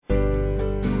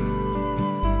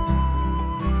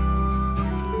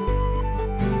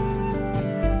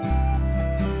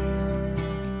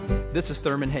this is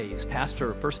Thurman Hayes, pastor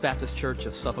of First Baptist Church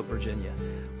of Suffolk, Virginia.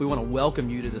 We want to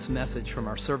welcome you to this message from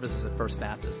our services at First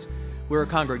Baptist. We're a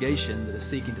congregation that is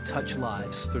seeking to touch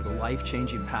lives through the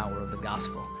life-changing power of the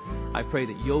gospel. I pray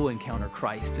that you'll encounter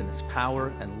Christ in His power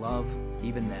and love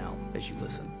even now as you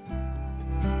listen.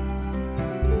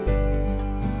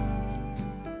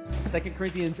 2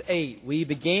 Corinthians 8. We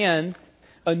began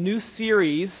a new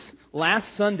series last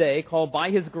Sunday called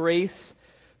By His Grace,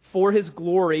 For His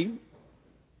Glory.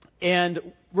 And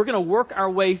we're going to work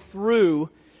our way through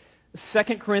 2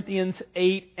 Corinthians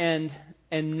 8 and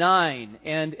 9.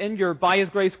 And in your By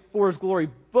His Grace, For His Glory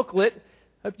booklet,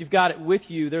 I hope you've got it with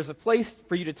you, there's a place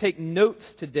for you to take notes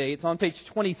today. It's on page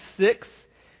 26,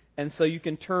 and so you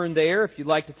can turn there if you'd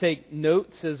like to take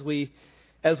notes as we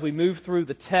move through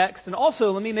the text. And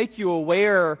also, let me make you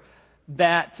aware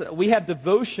that we have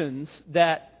devotions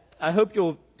that I hope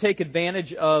you'll take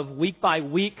advantage of week by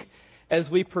week as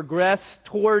we progress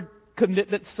toward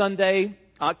Commitment Sunday,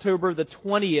 October the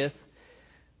 20th.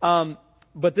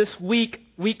 But this week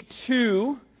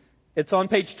 2, it's on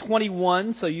page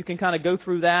 21, so you can kind of go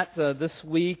through that this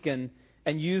week and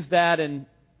use that in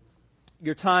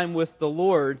your time with the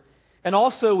Lord. And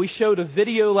also, we showed a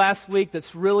video last week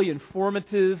that's really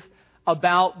informative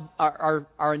about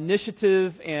our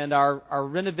initiative and our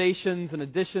renovations and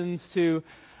additions to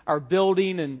our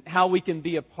building and how we can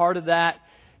be a part of that.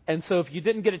 And so if you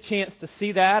didn't get a chance to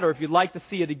see that, or if you'd like to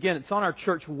see it again, it's on our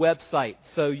church website,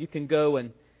 so you can go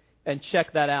and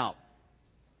check that out.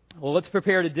 Well, let's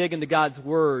prepare to dig into God's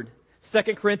Word.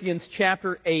 2 Corinthians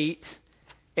chapter 8,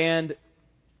 and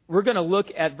we're going to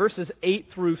look at verses 8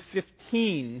 through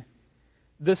 15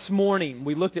 this morning.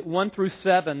 We looked at 1 through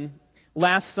 7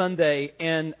 last Sunday,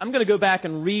 and I'm going to go back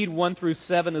and read 1 through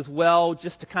 7 as well,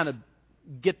 just to kind of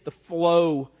get the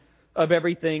flow of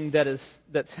everything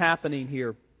that's happening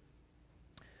here.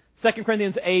 2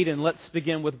 Corinthians 8, and let's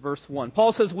begin with verse 1.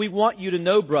 Paul says, "We want you to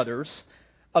know, brothers,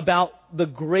 about the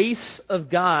grace of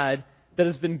God that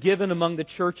has been given among the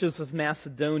churches of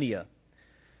Macedonia.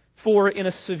 For in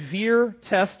a severe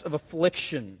test of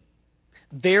affliction,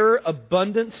 their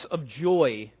abundance of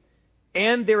joy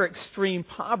and their extreme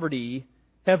poverty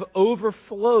have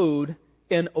overflowed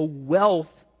in a wealth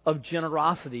of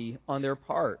generosity on their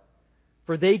part.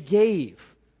 For they gave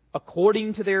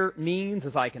according to their means,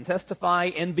 as I can testify,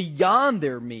 and beyond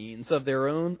their means of their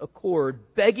own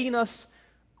accord, begging us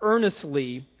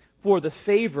earnestly for the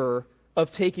favor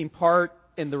of taking part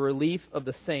in the relief of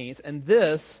the saints. And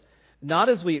this, not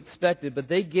as we expected, but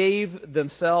they gave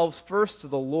themselves first to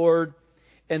the Lord,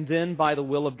 and then by the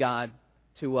will of God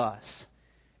to us."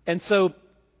 And so,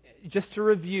 just to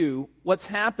review, what's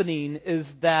happening is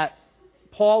that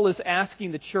Paul is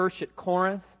asking the church at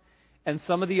Corinth and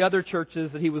some of the other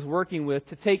churches that he was working with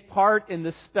to take part in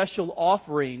this special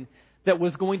offering that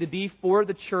was going to be for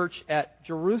the church at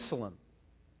Jerusalem.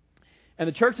 And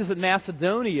the churches in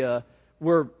Macedonia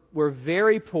were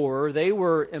very poor. They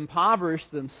were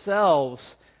impoverished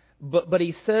themselves. But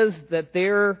he says that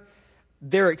their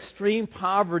extreme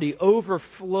poverty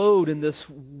overflowed in this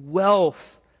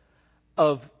wealth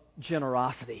of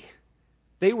generosity.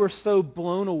 They were so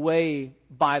blown away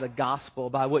by the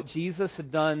gospel, by what Jesus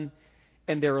had done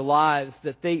in their lives,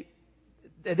 that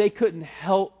they couldn't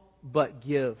help but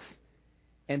give.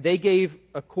 And they gave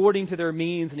according to their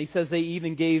means, and he says they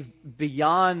even gave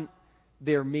beyond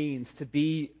their means to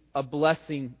be a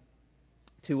blessing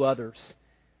to others.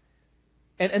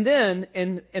 And then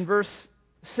in verse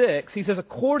 6, he says,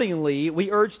 "Accordingly,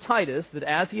 we urge Titus that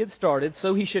as he had started,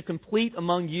 so he should complete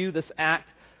among you this act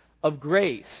of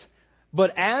grace.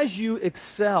 But as you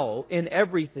excel in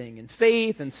everything, in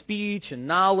faith and speech and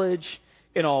knowledge,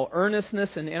 in all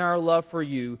earnestness and in our love for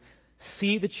you,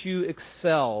 see that you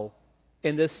excel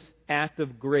in this act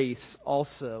of grace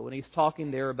also." And he's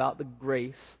talking there about the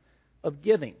grace of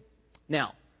giving.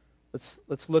 Now,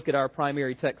 let's look at our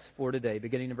primary text for today,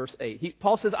 beginning in verse 8.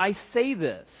 Paul says, "I say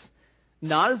this,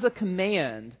 not as a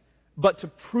command, but to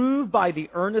prove by the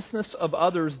earnestness of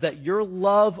others that your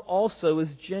love also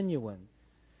is genuine.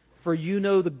 For you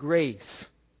know the grace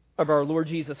of our Lord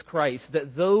Jesus Christ,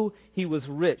 that though he was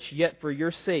rich, yet for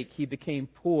your sake he became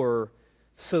poor,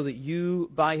 so that you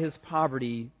by his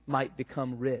poverty might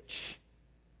become rich.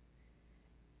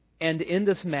 And in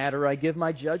this matter I give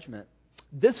my judgment.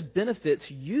 This benefits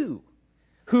you,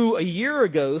 who a year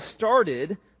ago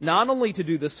started not only to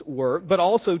do this work, but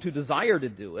also to desire to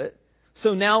do it.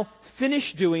 So now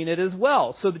finish doing it as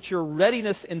well, so that your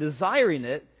readiness in desiring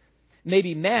it may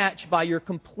be matched by your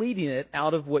completing it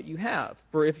out of what you have.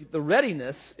 For if the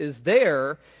readiness is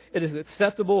there, it is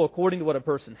acceptable according to what a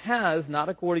person has, not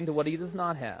according to what he does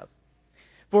not have.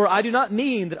 For I do not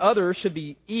mean that others should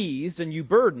be eased and you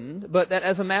burdened, but that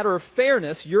as a matter of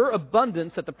fairness, your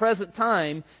abundance at the present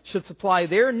time should supply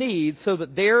their needs, so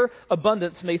that their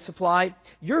abundance may supply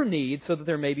your needs, so that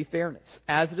there may be fairness.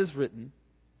 As it is written,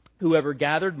 whoever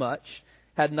gathered much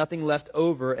had nothing left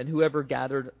over, and whoever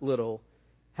gathered little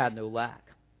had no lack.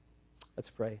 Let's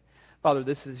pray. Father,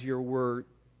 this is your word,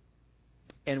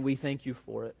 and we thank you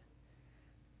for it.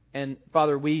 And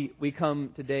Father, we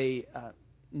come today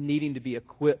needing to be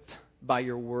equipped by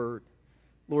your word.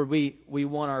 Lord, we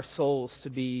want our souls to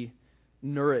be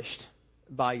nourished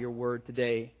by your word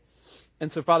today.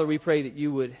 And so, Father, we pray that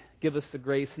you would give us the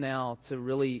grace now to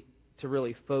really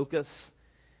focus.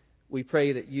 We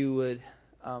pray that you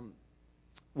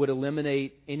would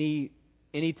eliminate any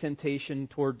temptation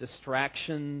toward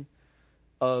distraction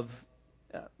of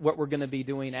what we're going to be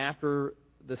doing after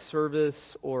the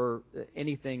service or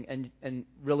anything, and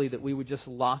really that we would just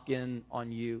lock in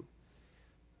on you.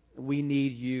 We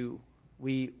need you.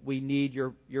 We need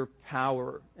your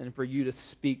power, and for you to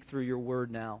speak through your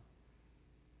word now.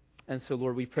 And so,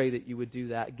 Lord, we pray that you would do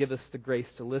that. Give us the grace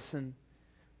to listen,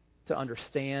 to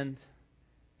understand,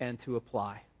 and to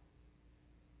apply.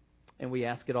 And we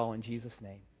ask it all in Jesus'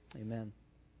 name. Amen.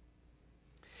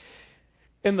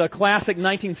 In the classic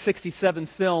 1967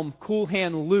 film, Cool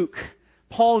Hand Luke,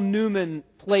 Paul Newman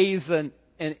plays an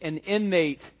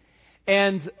inmate,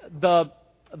 and the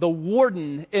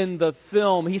warden in the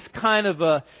film, he's kind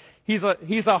of he's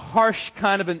a harsh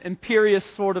kind of an imperious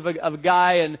sort of a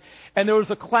guy, and there was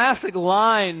a classic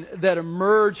line that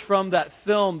emerged from that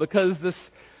film, because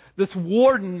this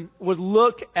warden would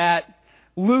look at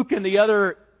Luke and the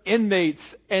other inmates,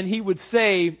 and he would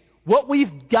say, "What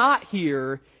we've got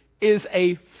here is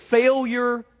a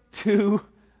failure to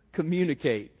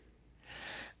communicate."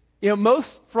 You know, most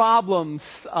problems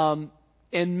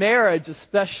in marriage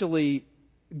especially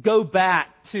go back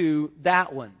to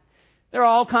that one. There are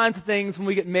all kinds of things when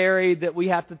we get married that we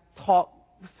have to talk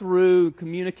through,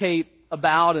 communicate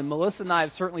about, and Melissa and I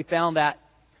have certainly found that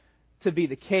to be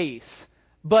the case.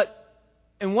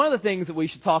 And one of the things that we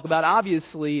should talk about,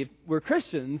 obviously, if we're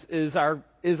Christians, is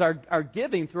our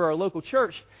giving through our local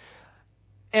church.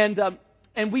 And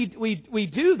we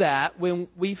do that when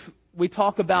we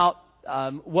talk about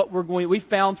what we're going. We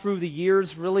found through the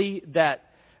years really that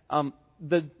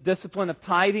the discipline of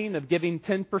tithing, of giving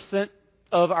 10%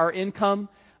 of our income,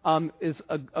 is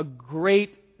a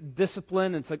great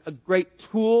discipline. It's a great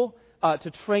tool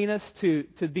to train us to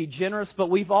be generous. But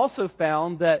we've also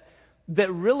found that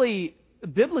really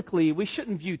biblically we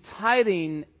shouldn't view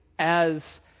tithing as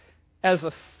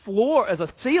a floor, as a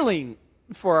ceiling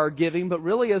for our giving, but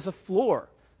really as a floor,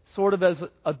 sort of as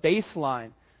a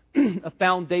baseline, a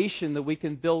foundation that we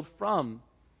can build from.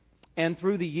 And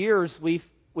through the years, we've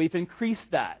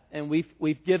increased that, and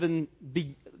we've given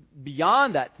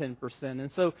beyond that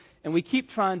 10%, and we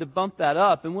keep trying to bump that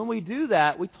up. And when we do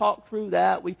that, we talk through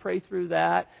that, we pray through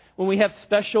that. When we have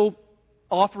special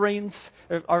offerings,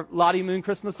 our Lottie Moon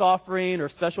Christmas offering, or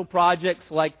special projects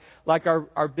like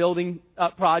our building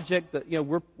project,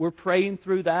 that we're praying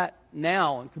through that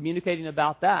now and communicating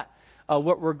about that,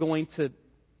 what we're going to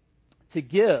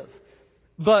give.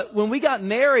 But when we got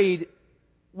married,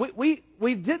 we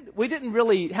didn't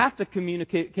really have to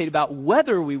communicate about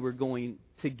whether we were going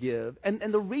to give, and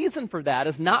the reason for that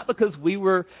is not because we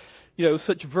were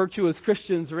such virtuous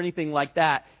Christians or anything like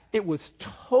that. It was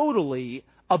totally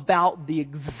about the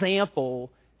example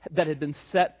that had been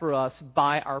set for us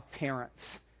by our parents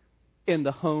in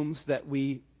the homes that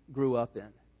we grew up in.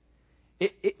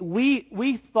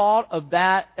 We thought of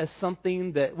that as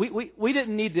something that we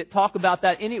didn't need to talk about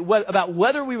that about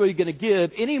whether we were going to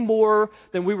give any more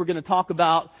than we were going to talk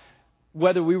about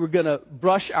whether we were going to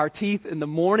brush our teeth in the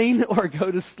morning or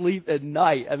go to sleep at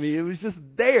night. I mean, it was just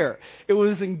there. It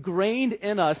was ingrained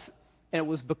in us, and it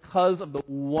was because of the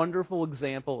wonderful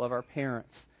example of our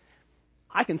parents.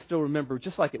 I can still remember,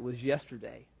 just like it was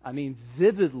yesterday, I mean,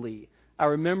 vividly, I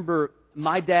remember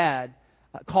my dad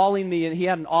calling me, and he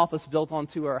had an office built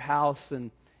onto our house,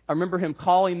 and I remember him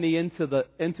calling me into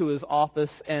his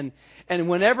office, and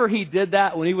whenever he did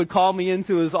that, when he would call me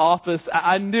into his office,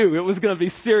 I knew it was going to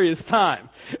be serious time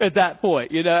at that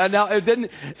point, And now it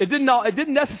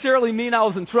didn't necessarily mean I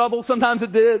was in trouble. Sometimes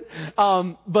it did,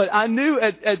 but I knew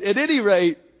at any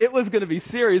rate it was going to be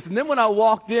serious. And then when I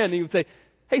walked in, he would say,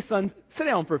 "Hey, son, sit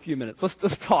down for a few minutes.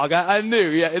 Let's talk." I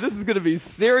knew, this is going to be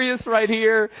serious right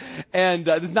here, and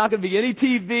there's not going to be any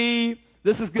TV.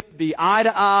 This is going to be eye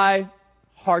to eye,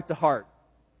 heart to heart.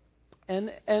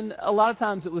 And a lot of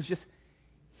times it was just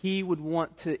he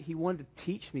wanted to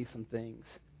teach me some things.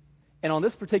 And on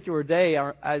this particular day,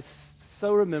 I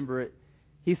so remember it.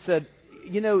 He said,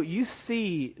 you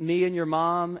see me and your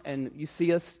mom, and you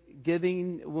see us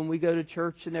giving when we go to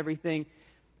church and everything.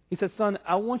 He said, son,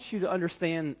 I want you to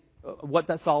understand what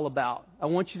that's all about. I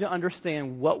want you to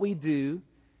understand what we do,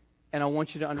 and I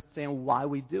want you to understand why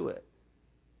we do it.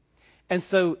 And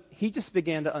so he just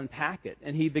began to unpack it,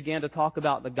 and he began to talk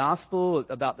about the gospel,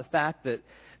 about the fact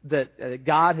that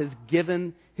God has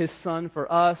given His Son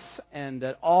for us, and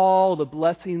that all the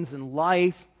blessings in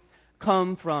life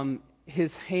come from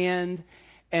His hand.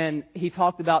 And he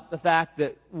talked about the fact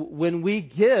that when we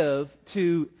give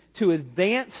to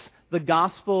advance the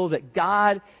gospel, that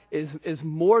God is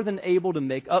more than able to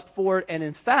make up for it, and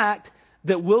in fact,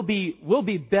 that we'll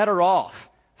be better off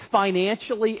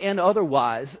financially and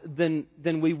otherwise than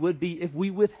we would be if we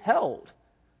withheld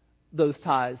those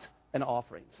tithes and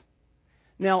offerings.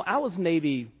 Now, I was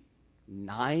maybe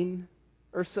 9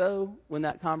 or so when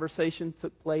that conversation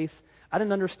took place. I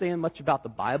didn't understand much about the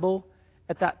Bible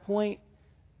at that point,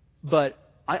 but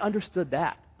I understood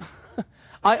that.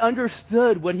 I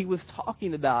understood what he was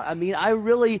talking about. I mean, I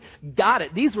really got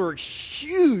it. These were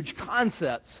huge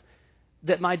concepts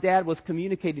that my dad was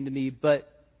communicating to me,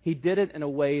 but he did it in a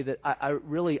way that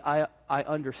I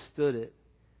understood it.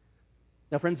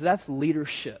 Now, friends, that's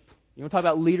leadership. You want to talk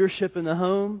about leadership in the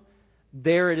home?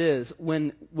 There it is.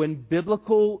 When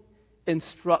biblical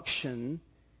instruction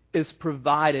is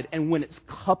provided and when it's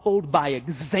coupled by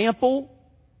example,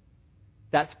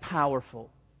 that's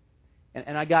powerful.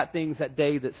 And I got things that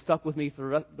day that stuck with me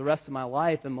for the rest of my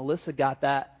life, and Melissa got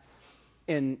that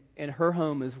in her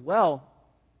home as well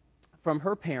from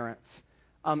her parents.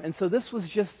 And so this was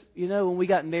just, when we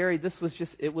got married, this was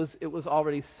just, it was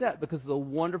already set because of the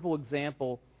wonderful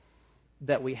example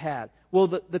that we had. Well,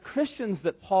 the Christians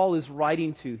that Paul is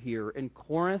writing to here in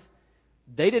Corinth,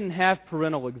 they didn't have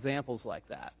parental examples like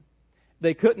that.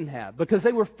 They couldn't have, because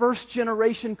they were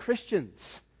first-generation Christians.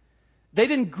 They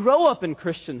didn't grow up in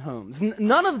Christian homes.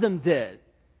 None of them did.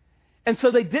 And so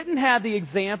they didn't have the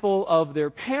example of their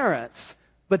parents,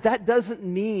 but that doesn't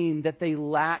mean that they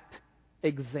lacked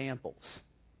examples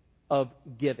of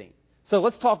giving. So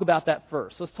let's talk about that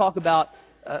first. Let's talk about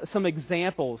some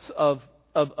examples of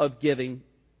giving.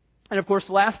 And of course,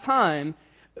 last time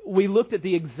we looked at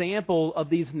the example of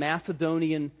these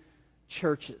Macedonian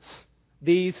churches.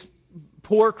 These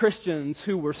poor Christians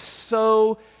who were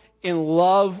so in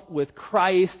love with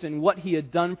Christ and what He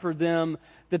had done for them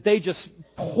that they just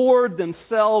poured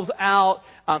themselves out.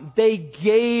 They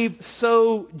gave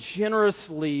so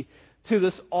generously to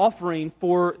this offering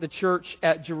for the church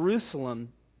at Jerusalem.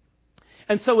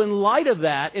 And so in light of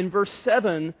that, in verse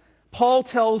 7, Paul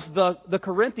tells the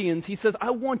Corinthians, he says,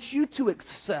 I want you to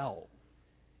excel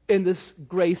in this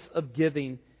grace of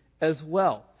giving as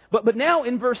well. But now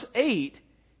in verse 8,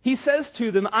 he says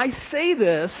to them, I say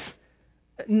this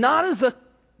not as a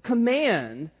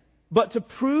command, but to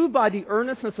prove by the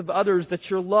earnestness of others that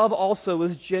your love also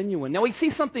is genuine. Now we see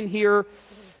something here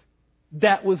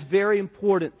that was very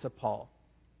important to Paul.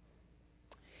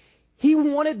 He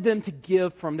wanted them to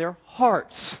give from their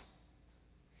hearts.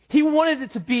 He wanted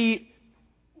it to be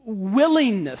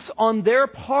willingness on their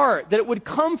part, that it would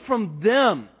come from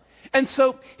them. And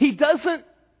so he doesn't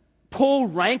pull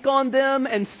rank on them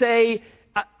and say,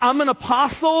 I'm an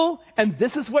apostle, and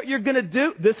this is what you're going to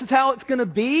do. This is how it's going to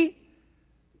be.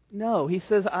 No, he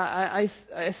says, I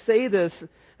say this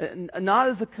not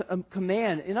as a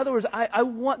command. In other words, I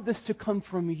want this to come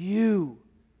from you,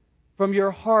 from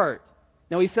your heart.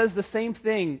 Now, he says the same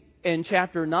thing in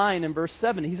chapter 9 and verse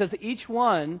 7. He says, each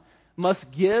one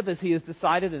must give as he has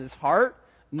decided in his heart,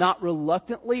 not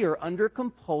reluctantly or under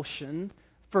compulsion,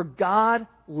 for God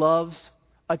loves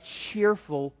a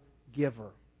cheerful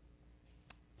giver.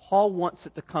 Paul wants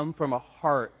it to come from a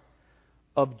heart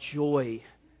of joy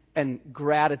and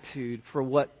gratitude for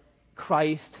what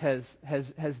Christ has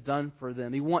done for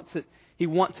them. He wants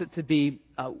it to be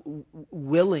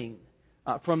willing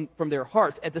from their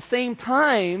hearts. At the same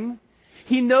time,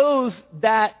 he knows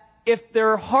that if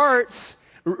their hearts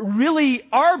really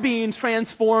are being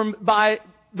transformed by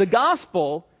the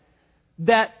gospel,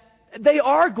 that they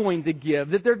are going to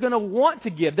give, that they're going to want to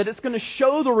give, that it's going to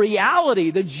show the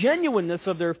reality, the genuineness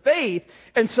of their faith.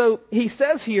 And so he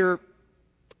says here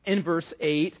in verse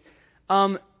 8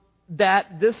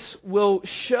 that this will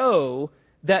show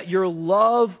that your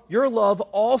love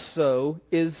also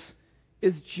is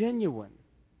genuine,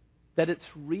 that it's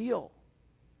real,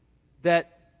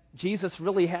 that Jesus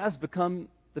really has become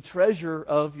the treasure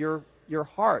of your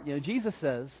heart. Jesus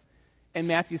says in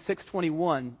Matthew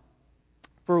 6:21,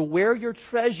 for where your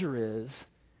treasure is,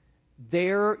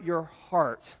 there your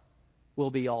heart will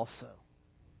be also.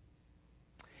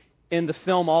 In the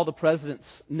film All the President's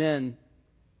Men,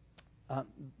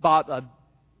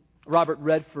 Robert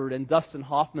Redford and Dustin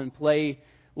Hoffman play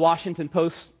Washington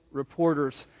Post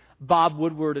reporters Bob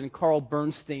Woodward and Carl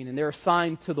Bernstein, and they're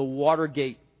assigned to the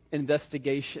Watergate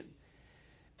investigation.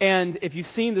 And if you've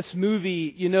seen this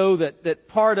movie, you know that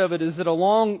part of it is that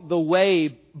along the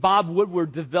way, Bob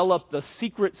Woodward developed a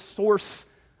secret source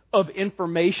of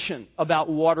information about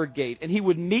Watergate. And he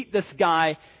would meet this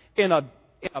guy in a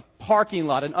parking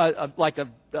lot, like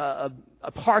a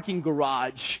parking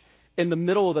garage in the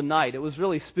middle of the night. It was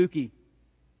really spooky.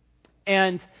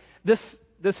 And this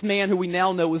man, who we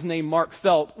now know was named Mark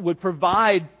Felt, would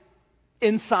provide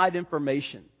inside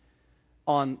information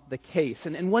on the case.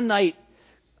 And one night,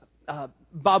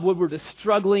 Bob Woodward is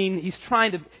struggling. He's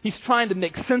trying to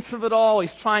make sense of it all.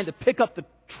 He's trying to pick up the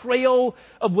trail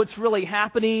of what's really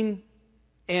happening.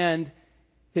 And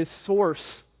his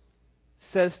source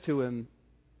says to him,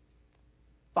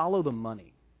 "Follow the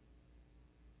money.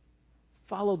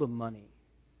 Follow the money.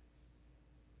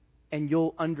 And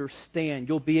you'll understand.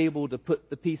 You'll be able to put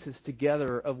the pieces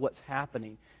together of what's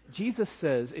happening." Jesus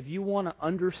says, if you want to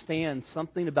understand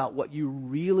something about what you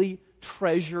really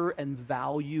treasure and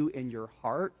value in your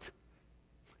heart,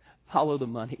 follow the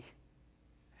money.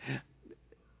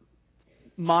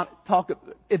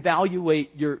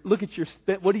 Evaluate look at your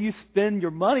spend. What do you spend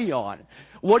your money on?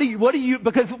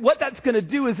 Because what that's going to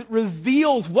do is it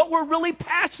reveals what we're really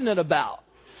passionate about,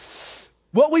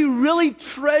 what we really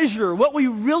treasure, what we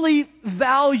really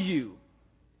value.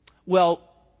 Well,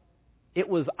 it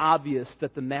was obvious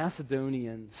that the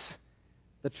Macedonians,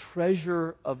 the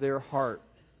treasure of their heart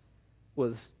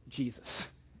was Jesus.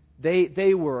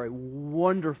 They were a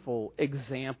wonderful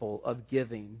example of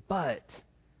giving, but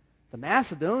the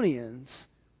Macedonians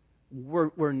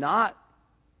were not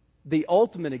the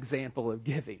ultimate example of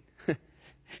giving.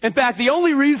 In fact, the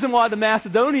only reason why the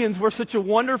Macedonians were such a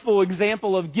wonderful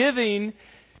example of giving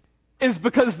is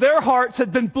because their hearts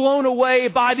had been blown away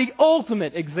by the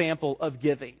ultimate example of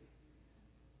giving,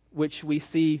 which we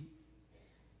see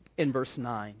in verse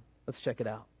 9. Let's check it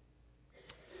out.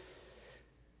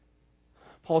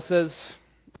 Paul says,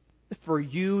 "For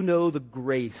you know the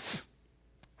grace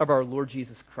of our Lord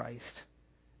Jesus Christ,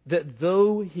 that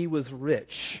though He was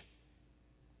rich,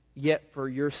 yet for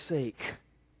your sake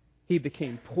He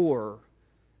became poor,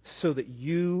 so that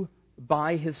you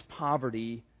by His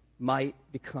poverty might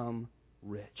become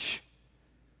rich."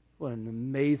 What an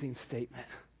amazing statement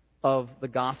of the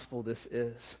gospel this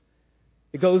is.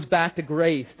 It goes back to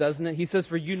grace, doesn't it? He says,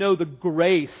 "For you know the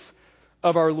grace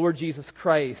of our Lord Jesus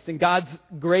Christ." And God's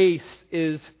grace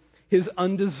is His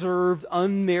undeserved,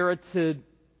 unmerited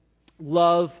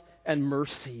love and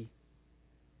mercy.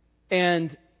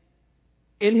 And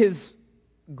in His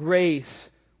grace,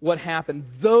 what happened?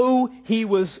 Though He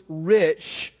was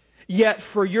rich, yet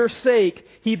for your sake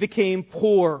He became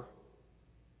poor.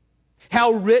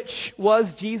 How rich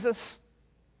was Jesus?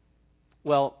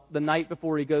 Well, the night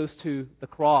before He goes to the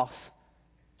cross,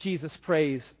 Jesus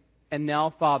prays, "And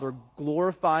now, Father,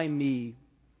 glorify me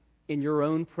in your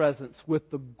own presence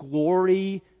with the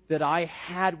glory that I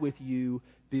had with you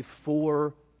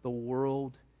before the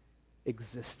world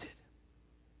existed."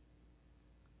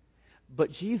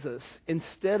 But Jesus,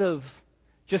 instead of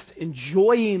just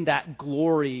enjoying that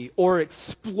glory or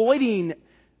exploiting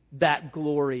that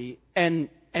glory and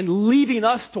leaving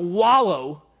us to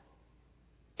wallow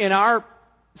in our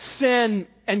sin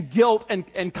and guilt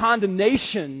and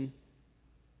condemnation,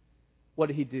 what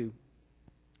did He do?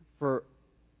 For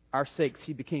our sakes,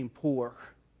 He became poor.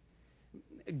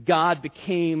 God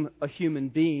became a human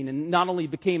being, and not only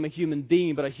became a human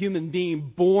being, but a human being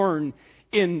born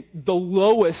in the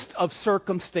lowest of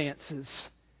circumstances,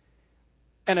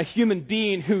 and a human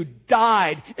being who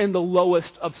died in the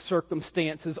lowest of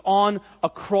circumstances on a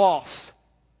cross,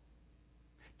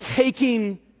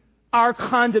 taking our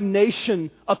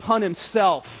condemnation upon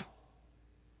Himself,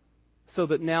 so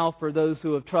that now for those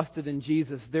who have trusted in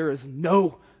Jesus, there is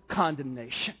no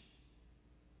condemnation.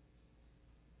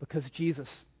 Because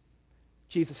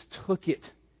Jesus took it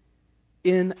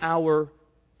in our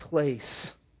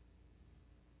place.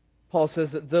 Paul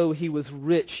says that though He was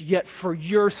rich, yet for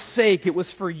your sake, it was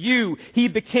for you, He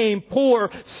became poor,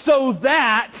 so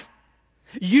that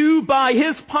you by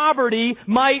His poverty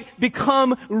might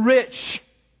become rich.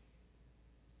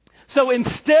 So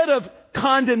instead of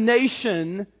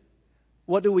condemnation,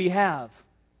 what do we have?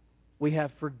 We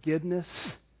have forgiveness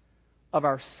of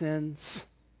our sins.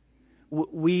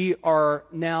 We are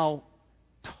now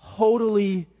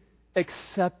totally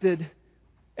accepted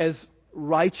as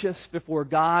righteous before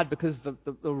God because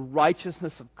the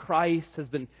righteousness of Christ has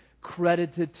been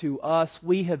credited to us.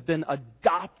 We have been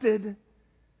adopted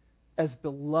as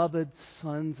beloved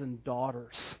sons and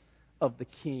daughters of the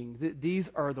King. These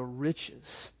are the riches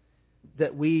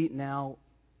that we now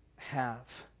have.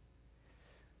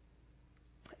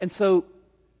 And so,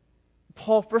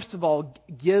 Paul, first of all,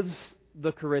 gives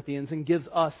the Corinthians and gives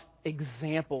us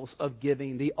examples of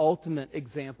giving, the ultimate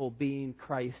example being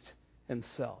Christ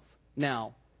himself.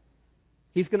 Now,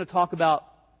 he's going to talk about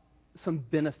some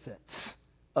benefits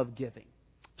of giving.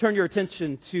 Turn your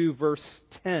attention to verse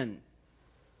 10.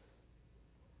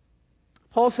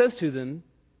 Paul says to them,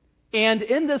 "And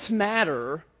in this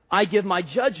matter I give my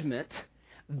judgment.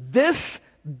 This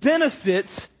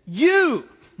benefits you."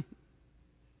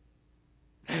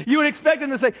 You would expect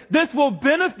him to say, this will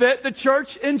benefit the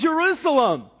church in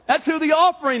Jerusalem. That's who the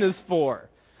offering is for.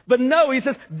 But no, he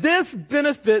says, this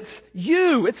benefits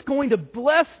you. It's going to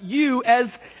bless you as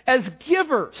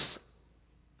givers.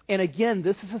 And again,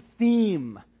 this is a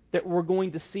theme that we're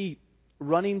going to see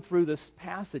running through this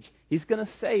passage. He's going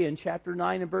to say in chapter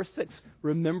 9 and verse 6,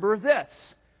 remember this.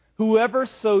 Whoever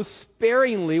sows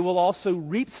sparingly will also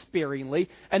reap sparingly,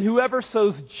 and whoever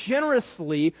sows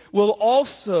generously will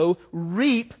also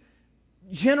reap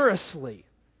generously.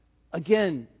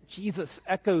 Again, Jesus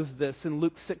echoes this in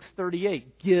Luke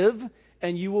 6:38. Give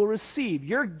and you will receive.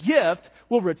 Your gift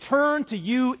will return to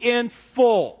you in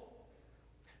full.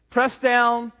 Pressed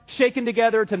down, shaken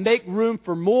together to make room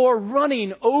for more,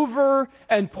 running over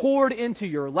and poured into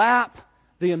your lap.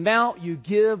 The amount you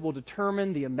give will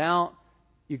determine the amount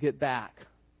you get back.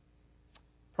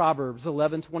 Proverbs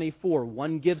 11:24.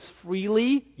 One gives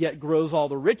freely, yet grows all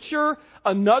the richer.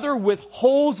 Another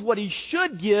withholds what he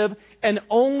should give and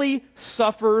only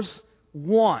suffers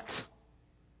want.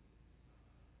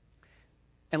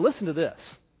 And listen to this.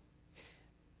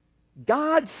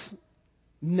 God's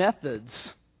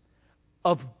methods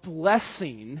of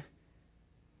blessing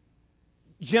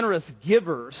generous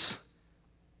givers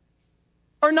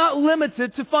are not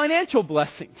limited to financial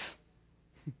blessings.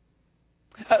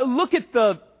 Look at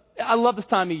I love this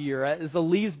time of year, as the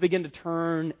leaves begin to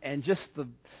turn and just the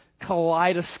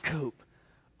kaleidoscope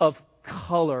of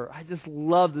color. I just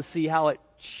love to see how it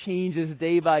changes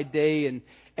day by day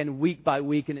and week by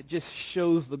week, and it just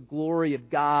shows the glory of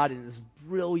God and His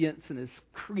brilliance and His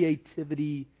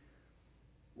creativity.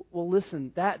 Well,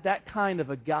 listen, that kind of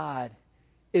a God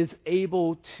is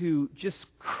able to just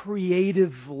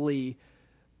creatively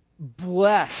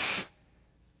bless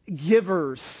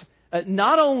givers,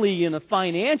 not only in a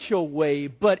financial way,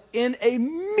 but in a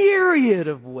myriad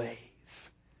of ways.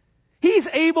 He's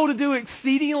able to do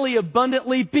exceedingly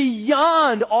abundantly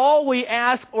beyond all we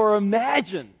ask or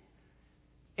imagine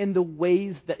in the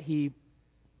ways that He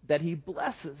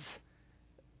blesses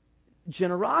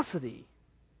generosity.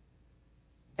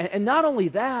 And not only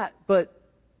that, but,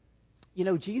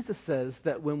 Jesus says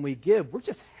that when we give, we're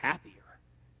just happier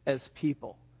as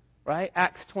people, right?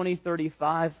 Acts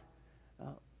 20:35.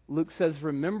 Luke says,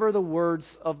 remember the words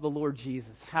of the Lord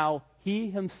Jesus, how He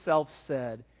Himself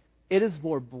said, it is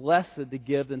more blessed to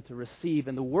give than to receive.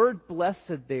 And the word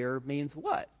blessed there means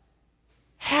what?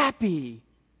 Happy.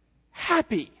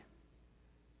 Happy.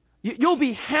 You'll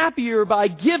be happier by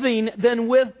giving than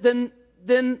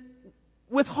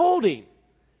withholding.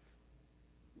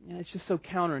 And it's just so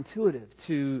counterintuitive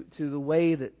to the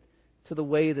way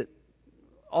that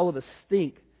all of us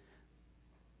think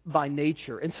by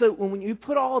nature. And so when you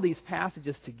put all these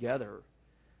passages together,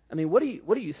 I mean, what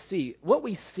do you see? What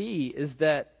we see is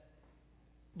that,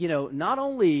 not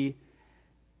only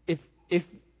if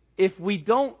we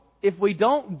don't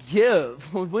give,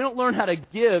 if we don't learn how to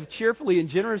give cheerfully and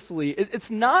generously, it's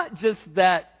not just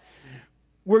that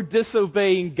we're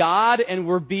disobeying God and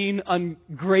we're being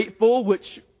ungrateful,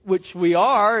 which we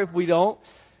are if we don't.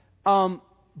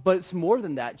 But it's more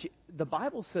than that. The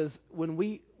Bible says when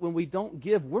we don't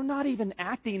give, we're not even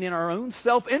acting in our own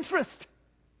self-interest.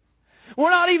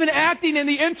 We're not even acting in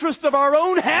the interest of our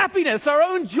own happiness, our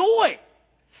own joy.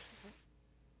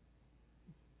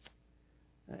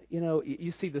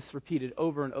 You see this repeated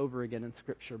over and over again in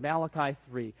Scripture. Malachi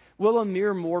 3. Will a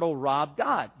mere mortal rob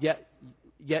God? Yet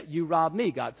you rob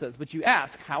me, God says. But you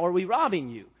ask, how are we robbing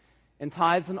you? In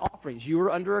tithes and offerings. You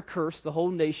are under a curse, the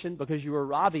whole nation, because you are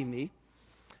robbing me.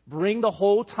 Bring the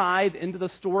whole tithe into the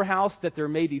storehouse, that there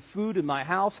may be food in my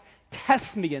house.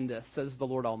 Test me in this, says the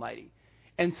Lord Almighty,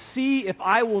 and see if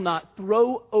I will not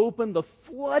throw open the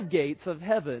floodgates of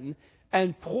heaven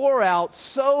and pour out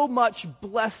so much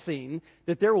blessing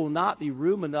that there will not be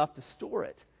room enough to store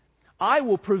it. I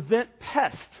will prevent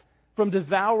pests from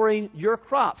devouring your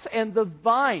crops, and the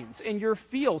vines in your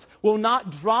fields will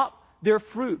not drop their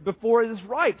fruit before it is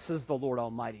ripe, says the Lord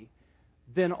Almighty.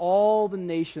 Then all the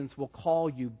nations will call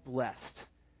you blessed,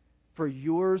 for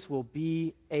yours will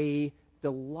be a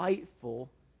delightful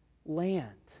land.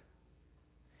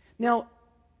 Now,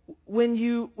 when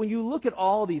you look at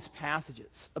all these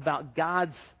passages about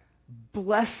God's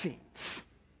blessings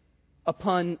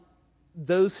upon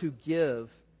those who give,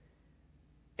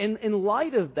 in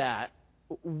light of that,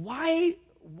 why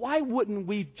wouldn't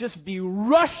we just be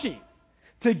rushing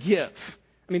to give?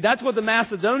 I mean, that's what the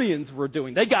Macedonians were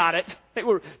doing. They got it. They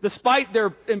were, despite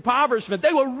their impoverishment,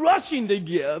 they were rushing to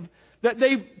give.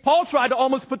 Paul tried to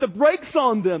almost put the brakes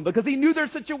on them because he knew their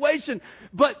situation,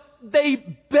 but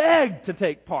they begged to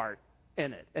take part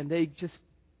in it, and they just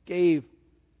gave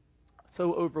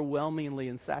so overwhelmingly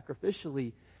and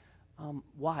sacrificially.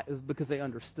 Why? It was because they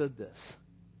understood this.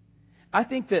 I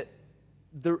think that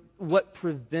what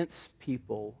prevents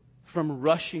people from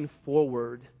rushing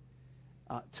forward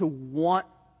to want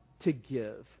to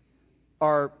give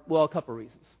are, well, a couple of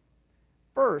reasons.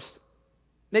 First,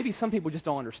 maybe some people just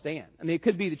don't understand. I mean, it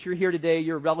could be that you're here today,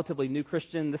 you're a relatively new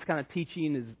Christian, this kind of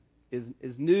teaching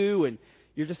is new, and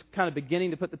you're just kind of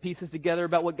beginning to put the pieces together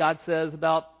about what God says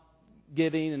about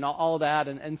giving and all of that,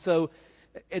 and so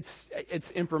it's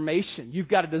information. You've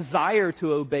got a desire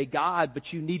to obey God,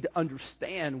 but you need to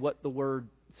understand what the Word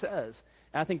says.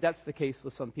 And I think that's the case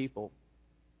with some people.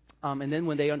 And then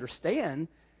when they understand,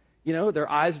 their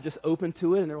eyes are just open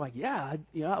to it, and they're like, yeah,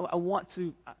 I want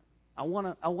to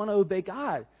obey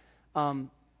God.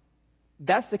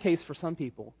 That's the case for some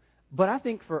people. But I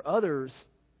think for others,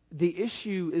 the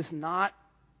issue is not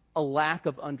a lack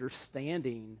of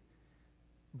understanding,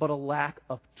 but a lack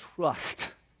of trust.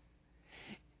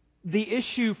 The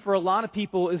issue for a lot of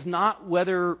people is not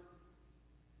whether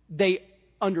they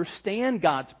understand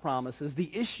God's promises. The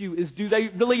issue is, do they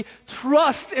really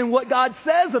trust in what God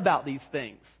says about these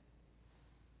things?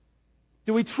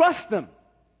 Do we trust them?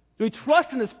 Do we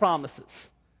trust in His promises?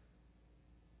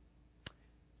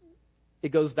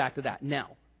 It goes back to that. Now,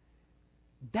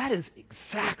 that is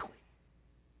exactly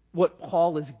what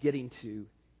Paul is getting to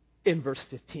in verse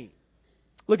 15.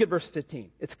 Look at verse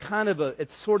 15. It's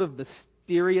sort of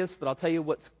mysterious, but I'll tell you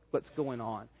what's going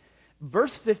on.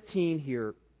 Verse 15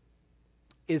 here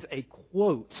is a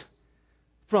quote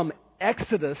from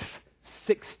Exodus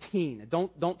 16.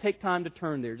 Don't take time to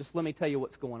turn there. Just let me tell you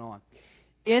what's going on.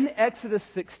 In Exodus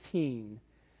 16,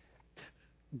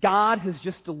 God has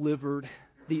just delivered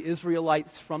the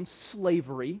Israelites from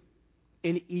slavery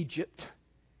in Egypt.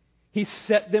 He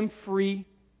set them free.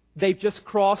 They've just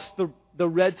crossed the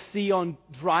Red Sea on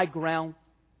dry ground.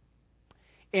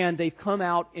 And they've come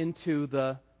out into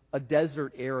a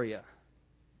desert area.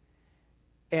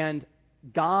 And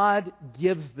God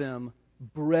gives them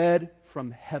bread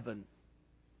from heaven.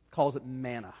 Calls it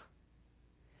manna.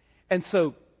 And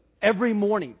so every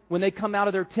morning when they come out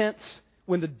of their tents,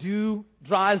 when the dew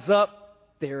dries up,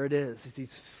 there it is. It's these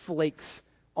flakes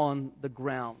on the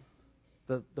ground.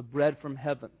 The bread from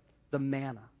heaven. The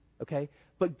manna. Okay?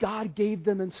 But God gave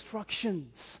them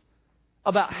instructions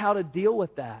about how to deal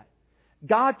with that.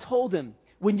 God told him,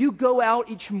 when you go out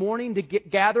each morning to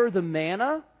gather the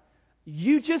manna,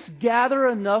 you just gather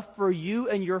enough for you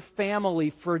and your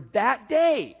family for that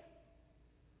day.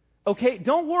 Okay,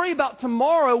 don't worry about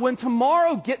tomorrow. When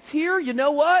tomorrow gets here, you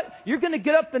know what? You're going to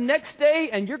get up the next day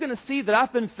and you're going to see that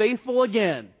I've been faithful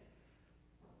again.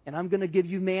 And I'm going to give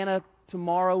you manna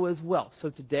tomorrow as well. So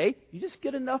today, you just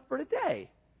get enough for today.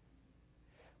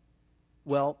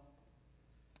 Well,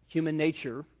 human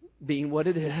nature being what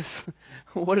it is,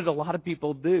 what did a lot of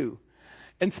people do?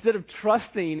 Instead of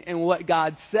trusting in what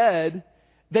God said,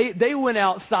 they went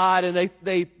outside and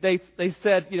they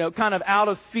said, kind of out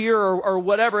of fear or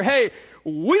whatever, hey,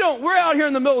 we're out here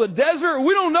in the middle of the desert.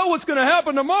 We don't know what's going to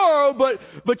happen tomorrow,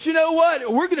 but you know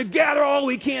what? We're going to gather all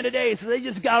we can today. So they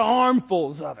just got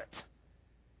armfuls of it.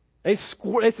 They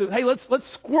said, hey,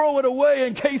 let's squirrel it away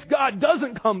in case God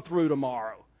doesn't come through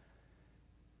tomorrow.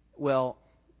 Well,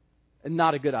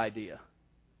 not a good idea.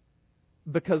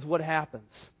 Because what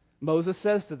happens? Moses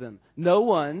says to them, no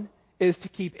one is to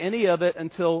keep any of it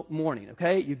until morning,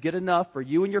 okay? You get enough for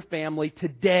you and your family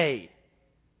today.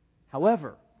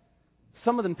 However,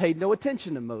 some of them paid no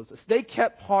attention to Moses. They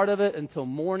kept part of it until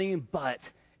morning, but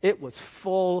it was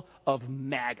full of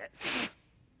maggots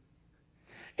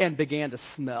and began to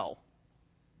smell.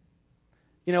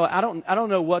 I don't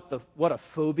know what a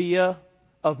phobia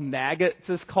of maggots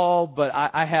is called, but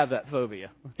I have that phobia,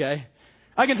 okay?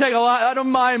 I can take a lot. I don't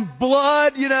mind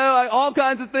blood, all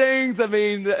kinds of things. I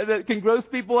mean, that can gross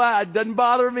people out. It doesn't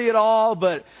bother me at all,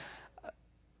 but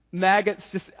maggots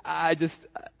I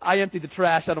empty the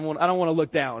trash. I don't want to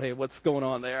look down. Hey, what's going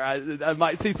on there? I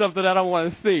might see something I don't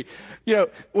want to see.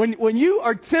 When you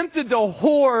are tempted to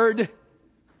hoard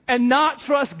and not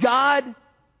trust God,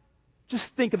 just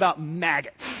think about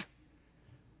maggots.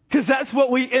 Because that's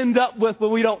what we end up with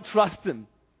when we don't trust Him.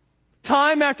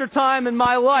 Time after time in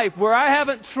my life where I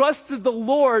haven't trusted the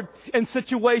Lord in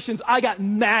situations, I got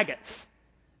maggots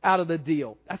out of the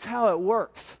deal. That's how it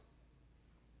works.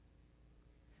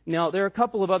 Now, there are a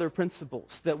couple of other principles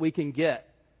that we can get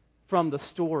from the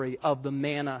story of the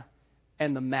manna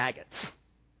and the maggots.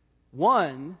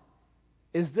 One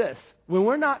is this: when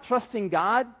we're not trusting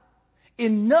God,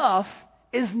 enough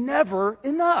is never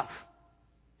enough.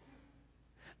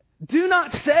 Do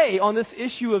not say on this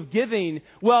issue of giving,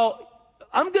 well,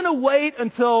 I'm going to wait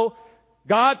until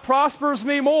God prospers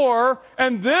me more,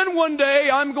 and then one day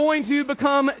I'm going to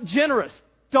become generous.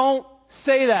 Don't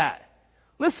say that.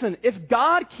 Listen, if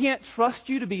God can't trust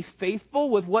you to be faithful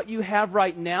with what you have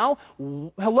right now,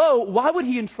 hello, why would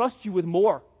He entrust you with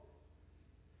more?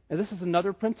 And this is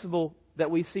another principle that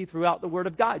we see throughout the Word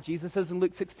of God. Jesus says in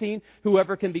Luke 16,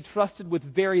 whoever can be trusted with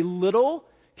very little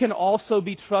can also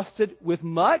be trusted with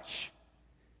much.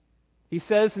 He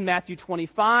says in Matthew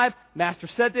 25, Master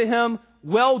said to him,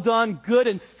 well done, good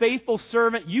and faithful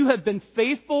servant. You have been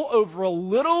faithful over a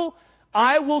little.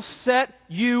 I will set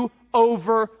you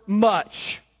over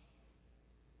much.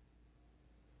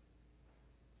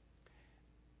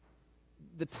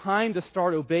 The time to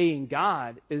start obeying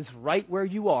God is right where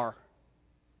you are.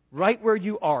 Right where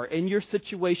you are, in your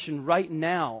situation right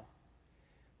now.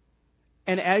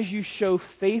 And as you show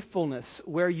faithfulness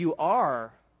where you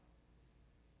are,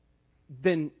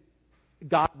 then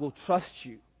God will trust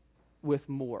you with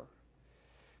more.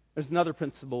 There's another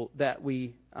principle that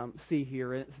we see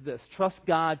here, and it's this: trust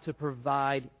God to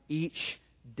provide each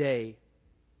day.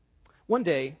 One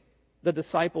day, the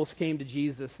disciples came to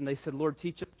Jesus and they said, Lord,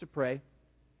 teach us to pray.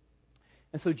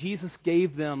 And so Jesus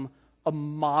gave them a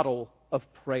model of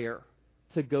prayer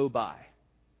to go by.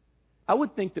 I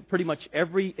would think that pretty much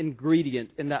every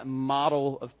ingredient in that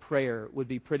model of prayer would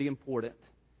be pretty important.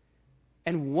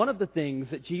 And one of the things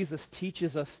that Jesus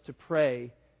teaches us to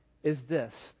pray is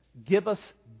this: give us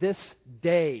this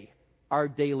day our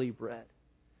daily bread.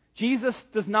 Jesus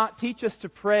does not teach us to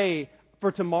pray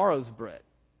for tomorrow's bread.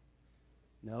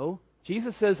 No.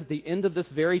 Jesus says at the end of this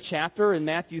very chapter in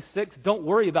Matthew 6, don't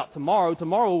worry about tomorrow.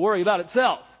 Tomorrow will worry about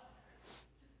itself.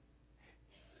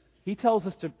 He tells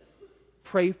us to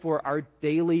pray for our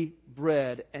daily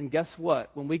bread. And guess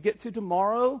what? When we get to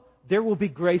tomorrow, there will be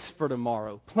grace for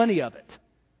tomorrow. Plenty of it.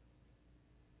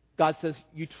 God says,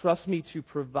 you trust me to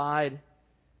provide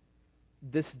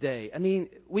this day. I mean,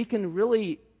 we can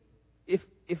really, if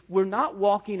we're not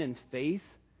walking in faith,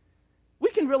 we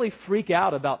can really freak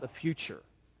out about the future.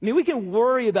 I mean, we can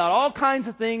worry about all kinds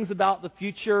of things about the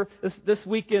future. This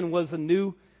weekend was a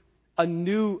new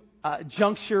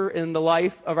juncture in the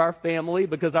life of our family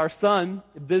because our son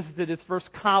visited his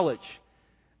first college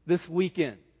this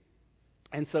weekend.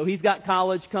 And so he's got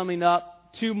college coming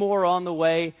up. 2 more on the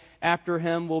way after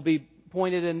him will be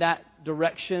pointed in that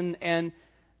direction. And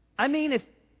I mean,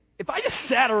 if I just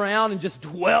sat around and just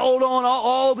dwelled on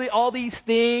all these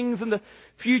things and the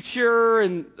future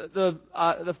and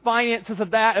the finances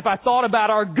of that, if I thought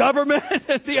about our government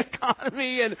and the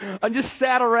economy and I just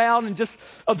sat around and just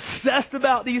obsessed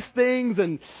about these things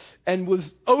and was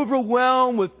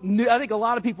overwhelmed with I think a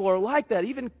lot of people are like that,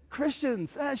 even Christians.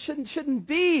 Shouldn't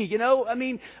be, you know. I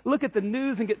mean, look at the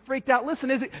news and get freaked out. Listen,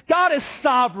 God is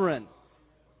sovereign.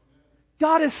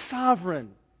 God is sovereign.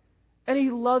 And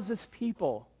He loves His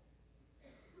people.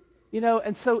 You know,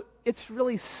 and so it's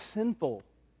really sinful.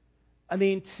 I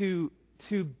mean, to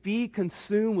be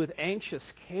consumed with anxious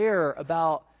care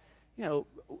about, you know,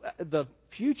 the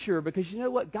future, because you know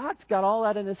what? God's got all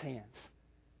that in His hands.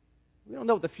 We don't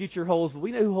know what the future holds, but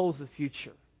we know who holds the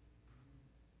future.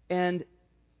 And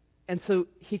so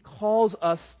He calls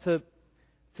us to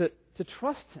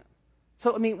trust Him.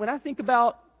 So, I mean, when I think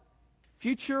about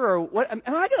future or what, am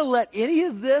I going to let any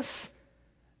of this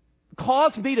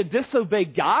cause me to disobey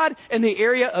God in the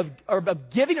area of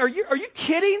giving? Are you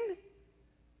kidding?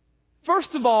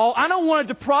 First of all, I don't want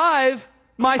to deprive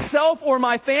myself or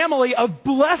my family of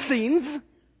blessings.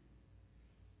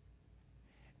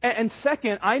 And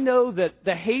second, I know that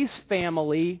the Hayes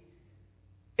family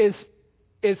is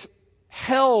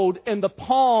held in the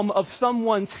palm of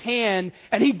someone's hand,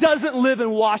 and he doesn't live in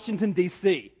Washington,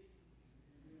 D.C.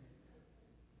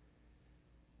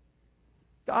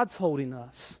 God's holding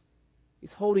us.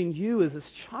 He's holding you as His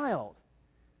child.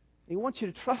 He wants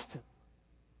you to trust Him.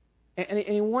 And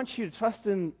He wants you to trust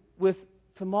Him with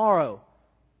tomorrow.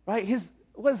 Right?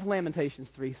 What does Lamentations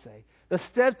 3 say? The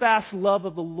steadfast love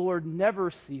of the Lord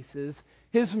never ceases.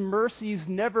 His mercies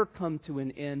never come to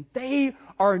an end. They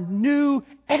are new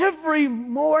every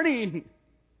morning.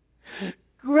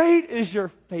 Great is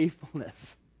your faithfulness.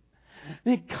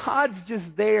 And God's just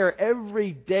there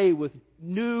every day with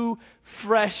new,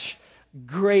 fresh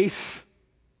grace,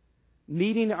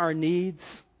 meeting our needs.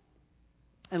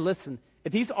 And listen,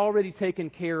 if He's already taken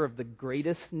care of the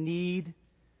greatest need,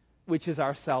 which is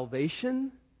our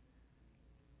salvation,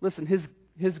 listen,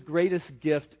 His greatest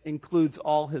gift includes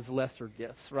all His lesser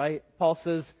gifts, right? Paul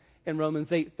says in Romans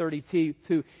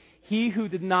 8:32, He who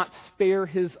did not spare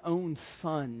His own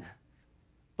Son,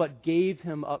 but gave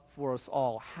Him up for us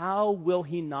all, how will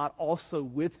He not also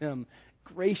with Him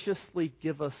graciously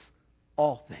give us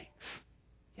all things?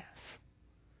 Yes.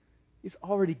 He's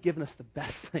already given us the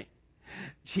best thing,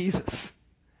 Jesus,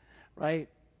 right?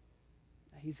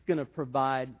 He's going to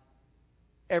provide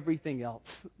everything else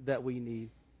that we need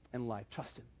in life.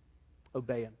 Trust Him.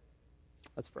 Obey Him.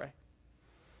 Let's pray.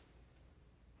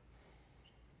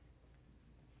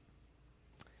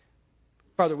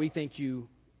 Father, we thank You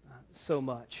so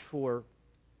much for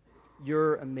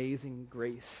Your amazing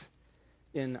grace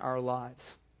in our lives.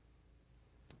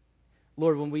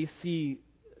 Lord, when we see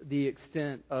the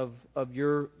extent of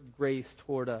Your grace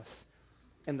toward us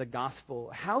in the gospel,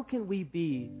 how can we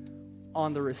be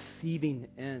on the receiving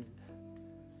end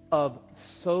of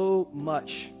so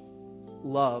much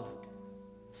love,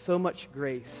 so much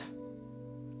grace,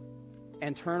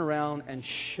 and turn around and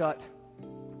shut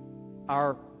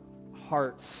our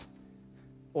hearts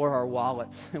or our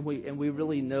wallets? And we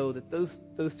really know that those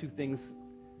two things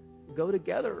go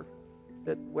together.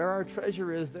 That where our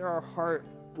treasure is, there our heart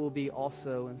will be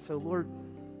also. And so, Lord,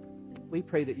 we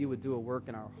pray that You would do a work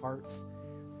in our hearts,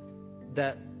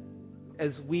 that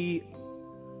as we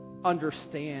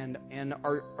understand and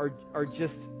are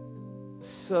just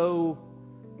so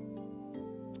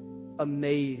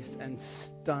amazed and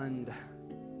stunned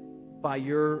by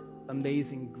Your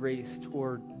amazing grace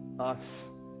toward us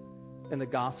in the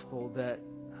gospel, that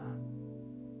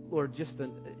Lord,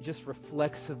 just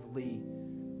reflexively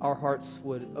our hearts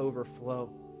would overflow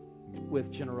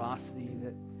with generosity,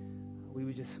 that we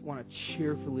would just want to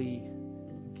cheerfully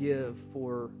give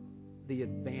for the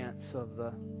advance of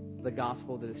the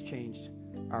gospel that has changed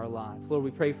our lives. Lord,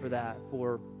 we pray for that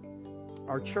for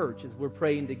our church as we're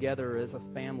praying together as a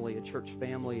family, a church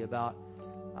family, about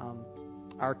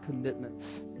our commitments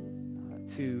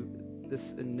to this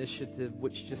initiative,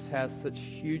 which just has such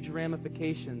huge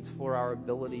ramifications for our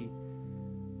ability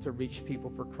to reach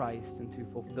people for Christ and to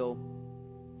fulfill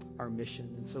our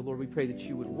mission. And so, Lord, we pray that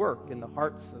You would work in the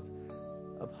hearts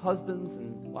of husbands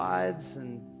and wives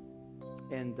and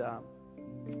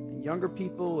younger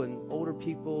people and older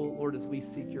people, Lord, as we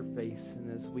seek Your face and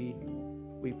as we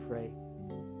pray.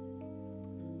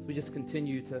 So we just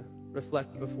continue to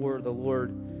reflect before the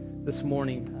Lord this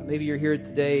morning. Maybe you're here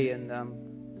today and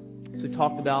so we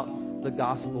talked about the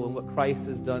gospel and what Christ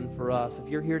has done for us. If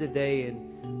you're here today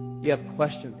and you have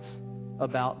questions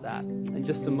about that, in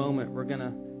just a moment we're going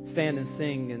to stand and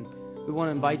sing, and we want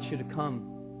to invite you to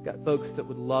come. We've got folks that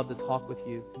would love to talk with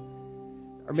you.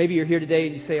 Or maybe you're here today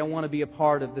and you say, I want to be a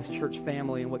part of this church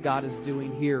family and what God is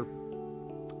doing here.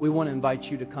 We want to invite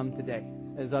you to come today.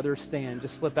 As others stand,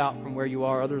 just slip out from where you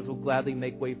are. Others will gladly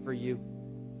make way for you.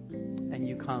 And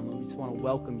you come, and we just want to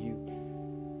welcome you.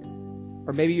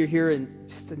 Or maybe you're here in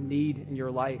just a need in your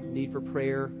life, need for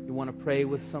prayer. You want to pray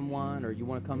with someone, or you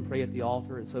want to come pray at the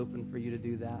altar. It's open for you to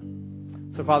do that.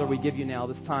 So, Father, we give You now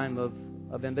this time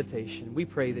of invitation. We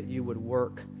pray that You would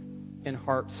work in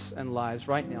hearts and lives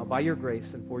right now by Your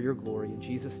grace and for Your glory. In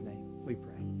Jesus' name we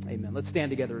pray. Amen. Let's stand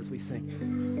together as we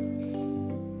sing.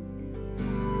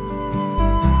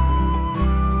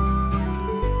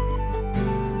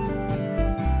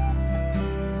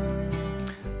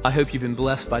 I hope you've been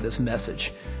blessed by this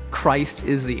message. Christ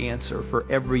is the answer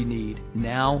for every need,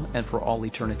 now and for all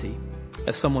eternity.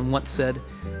 As someone once said,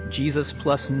 Jesus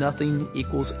plus nothing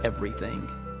equals everything,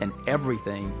 and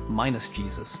everything minus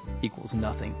Jesus equals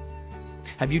nothing.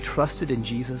 Have you trusted in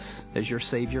Jesus as your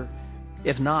Savior?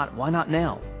 If not, why not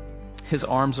now? His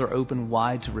arms are open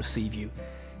wide to receive you.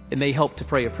 It may help to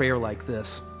pray a prayer like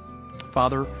this.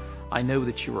 Father, I know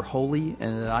that You are holy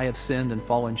and that I have sinned and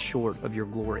fallen short of Your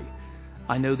glory.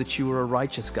 I know that You are a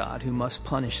righteous God who must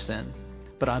punish sin,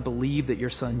 but I believe that Your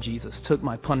Son Jesus took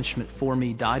my punishment for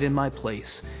me, died in my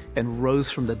place, and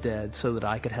rose from the dead so that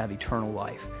I could have eternal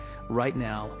life. Right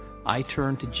now, I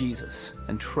turn to Jesus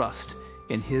and trust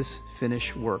in His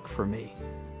finished work for me.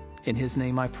 In His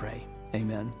name I pray.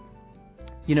 Amen.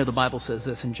 You know, the Bible says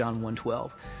this in John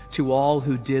 1:12. To all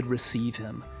who did receive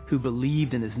Him, who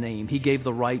believed in His name, He gave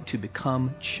the right to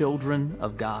become children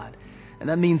of God. And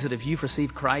that means that if you've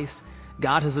received Christ,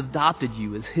 God has adopted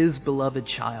you as His beloved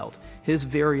child, His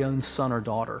very own son or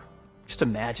daughter. Just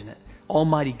imagine it.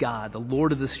 Almighty God, the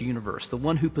Lord of this universe, the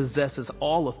one who possesses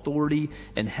all authority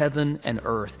in heaven and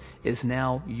earth, is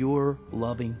now your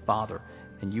loving Father,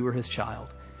 and you are His child.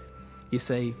 You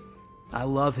say, I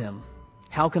love Him.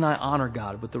 How can I honor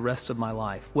God with the rest of my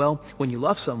life? Well, when you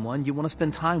love someone, you want to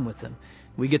spend time with them.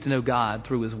 We get to know God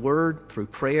through His Word, through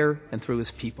prayer, and through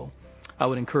His people. I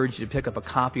would encourage you to pick up a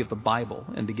copy of the Bible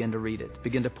and begin to read it.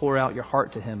 Begin to pour out your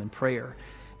heart to Him in prayer.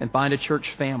 And find a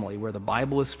church family where the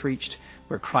Bible is preached,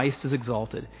 where Christ is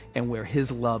exalted, and where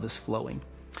His love is flowing.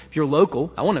 If you're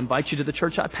local, I want to invite you to the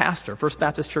church I pastor, First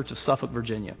Baptist Church of Suffolk,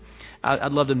 Virginia.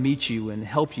 I'd love to meet you and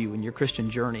help you in your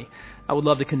Christian journey. I would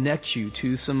love to connect you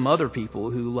to some other people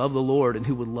who love the Lord and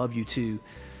who would love you too.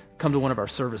 Come to one of our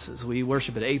services. We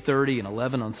worship at 8:30 and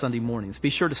 11 on Sunday mornings. Be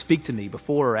sure to speak to me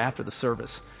before or after the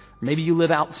service. Maybe you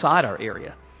live outside our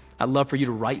area. I'd love for you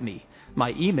to write me.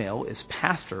 My email is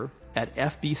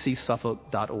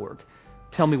pastor@fbcsuffolk.org.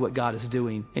 Tell me what God is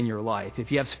doing in your life.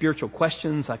 If you have spiritual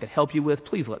questions I could help you with,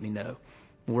 please let me know.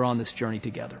 We're on this journey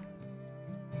together.